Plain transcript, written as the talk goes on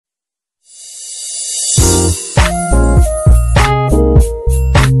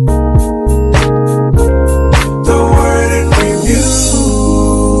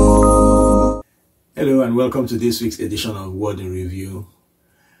welcome to this week's edition of Word in Review,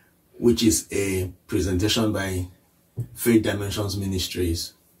 which is a presentation by Faith Dimensions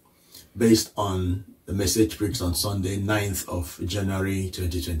Ministries based on the message preached on Sunday, 9th of January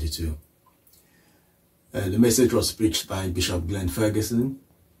 2022. The message was preached by Bishop Glen Ferguson.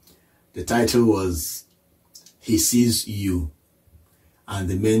 The title was He Sees You, and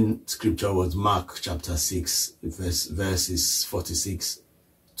the main scripture was Mark chapter 6, verses 46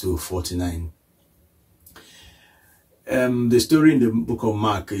 to 49. The story in the book of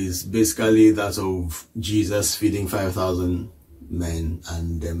Mark is basically that of Jesus feeding 5,000 men,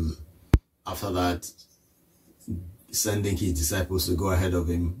 and after that sending his disciples to go ahead of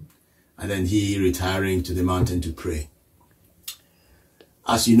him, and then he retiring to the mountain to pray.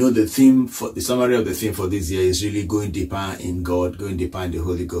 As you know, the summary of the theme for this year is really going deeper in God, going deeper in the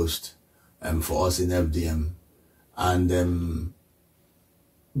Holy Ghost for us in FDM. And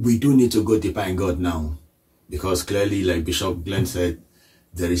we do need to go deeper in God now, because clearly, like Bishop Glen said,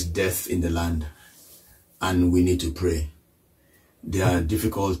 there is death in the land and we need to pray. There are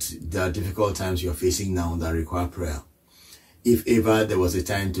difficult times you're facing now that require prayer. If ever there was a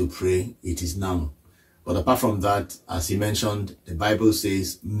time to pray, it is now. But apart from that, as he mentioned, the Bible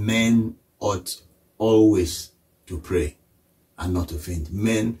says men ought always to pray and not to faint.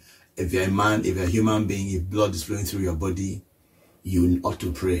 Men, if you're a man, if you're a human being, if blood is flowing through your body, you ought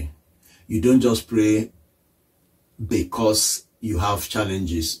to pray. You don't just pray because you have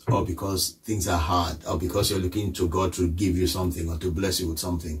challenges, or because things are hard, or because you're looking to God to give you something or to bless you with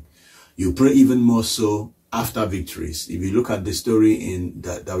something. You pray even more so after victories. If you look at the story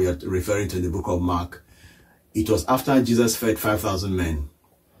that we are referring to in the book of Mark, it was after Jesus fed 5,000 men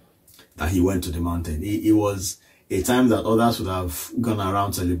that he went to the mountain. It was a time that others would have gone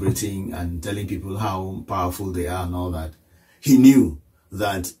around celebrating and telling people how powerful they are and all that. He knew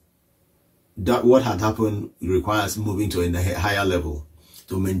that what had happened requires moving to a higher level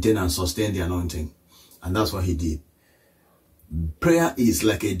to maintain and sustain the anointing. And that's what he did. Prayer is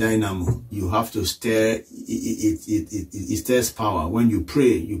like a dynamo. You have to stir, it stirs power. When you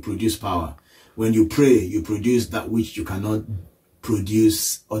pray, you produce power. When you pray, you produce that which you cannot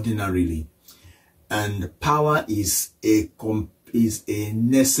produce ordinarily. And power is a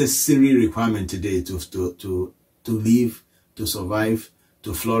necessary requirement today to live, to survive,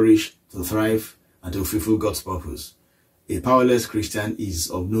 to flourish, to thrive, and to fulfill God's purpose. A powerless Christian is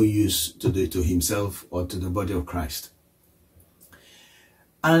of no use to himself or to the body of Christ.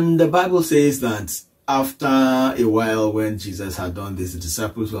 And the Bible says that after a while, when Jesus had done this, the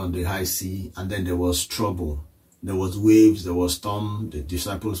disciples were on the high sea, and then there was trouble. There was waves, there was storm, the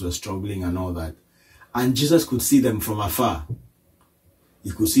disciples were struggling and all that. And Jesus could see them from afar.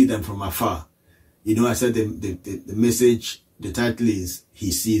 He could see them from afar. You know, I said the message, the title is,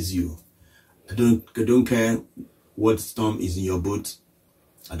 He Sees You. I don't care what storm is in your boat.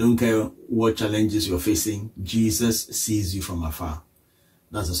 I don't care what challenges you're facing. Jesus sees you from afar.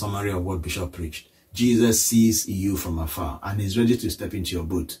 That's a summary of what Bishop preached. Jesus sees you from afar and is ready to step into your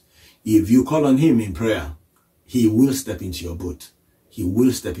boat. If you call on him in prayer, he will step into your boat. He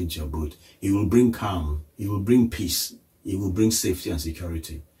will step into your boat. He will bring calm. He will bring peace. He will bring safety and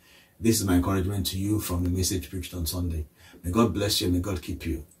security. This is my encouragement to you from the message preached on Sunday. May God bless you. May God keep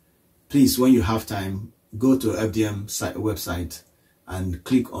you. Please, when you have time, go to FDM website and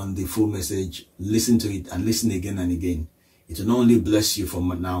click on the full message, listen to it, and listen again and again. It will not only bless you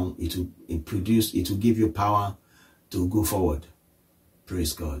from now, it will give you power to go forward.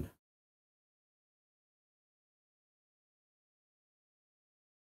 Praise God.